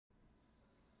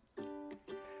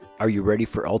Are you ready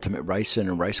for ultimate rice in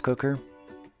a rice cooker?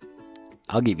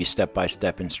 I'll give you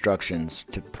step-by-step instructions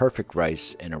to perfect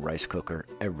rice in a rice cooker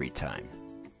every time.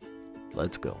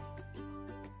 Let's go.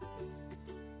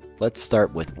 Let's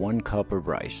start with 1 cup of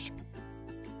rice.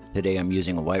 Today I'm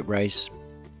using a white rice,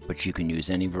 but you can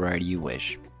use any variety you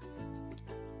wish.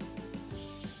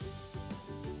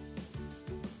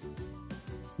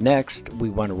 Next, we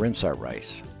want to rinse our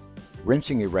rice.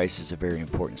 Rinsing your rice is a very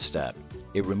important step.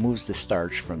 It removes the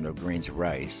starch from the grains of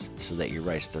rice so that your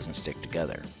rice doesn't stick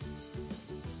together.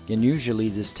 And usually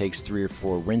this takes 3 or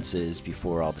 4 rinses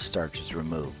before all the starch is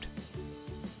removed.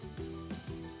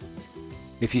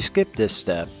 If you skip this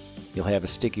step, you'll have a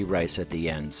sticky rice at the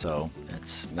end, so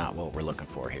that's not what we're looking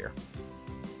for here.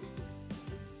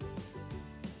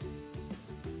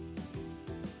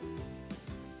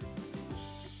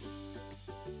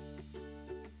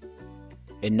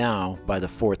 And now, by the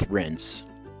 4th rinse,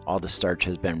 all the starch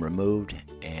has been removed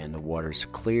and the water's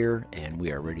clear and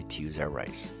we are ready to use our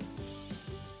rice.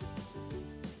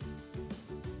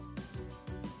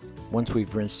 Once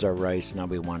we've rinsed our rice, now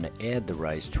we want to add the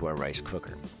rice to our rice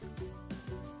cooker.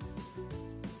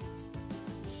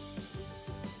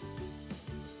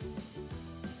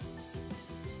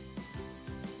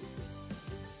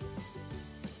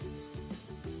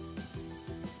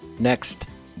 Next,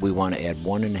 we want to add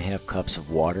 1.5 cups of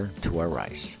water to our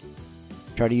rice.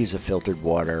 Try to use a filtered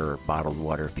water or bottled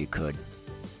water if you could.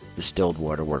 Distilled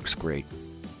water works great.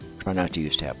 Try not to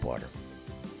use tap water.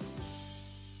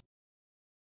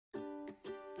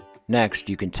 Next,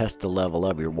 you can test the level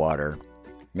of your water.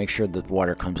 Make sure the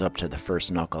water comes up to the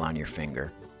first knuckle on your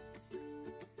finger.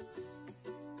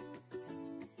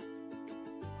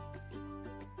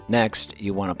 Next,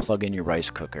 you want to plug in your rice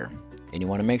cooker, and you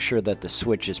want to make sure that the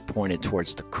switch is pointed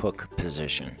towards the cook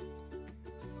position.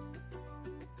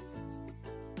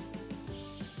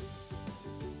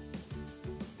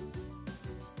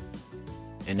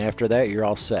 And after that, you're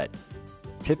all set.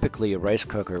 Typically, a rice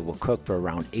cooker will cook for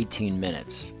around 18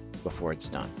 minutes before it's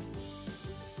done.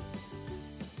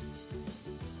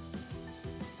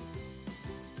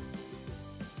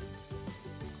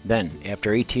 Then,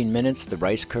 after 18 minutes, the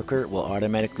rice cooker will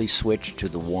automatically switch to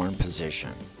the warm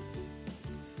position.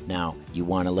 Now, you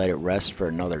want to let it rest for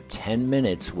another 10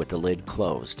 minutes with the lid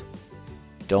closed.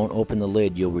 Don't open the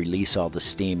lid, you'll release all the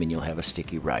steam and you'll have a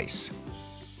sticky rice.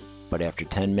 But after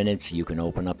 10 minutes, you can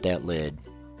open up that lid.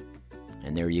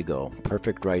 And there you go.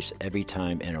 Perfect rice every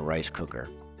time in a rice cooker.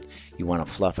 You want to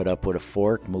fluff it up with a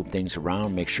fork, move things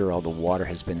around, make sure all the water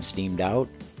has been steamed out.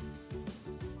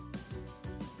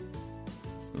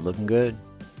 Looking good.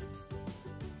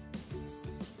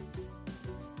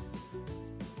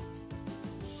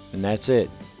 And that's it.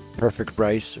 Perfect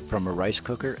rice from a rice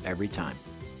cooker every time.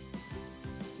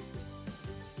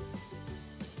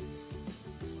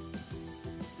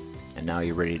 And now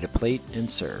you're ready to plate and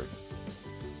serve.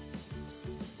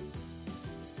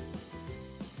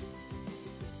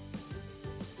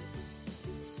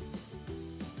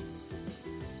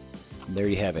 There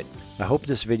you have it. I hope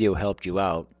this video helped you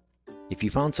out. If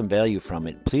you found some value from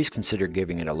it, please consider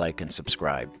giving it a like and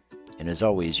subscribe. And as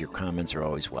always, your comments are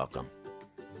always welcome.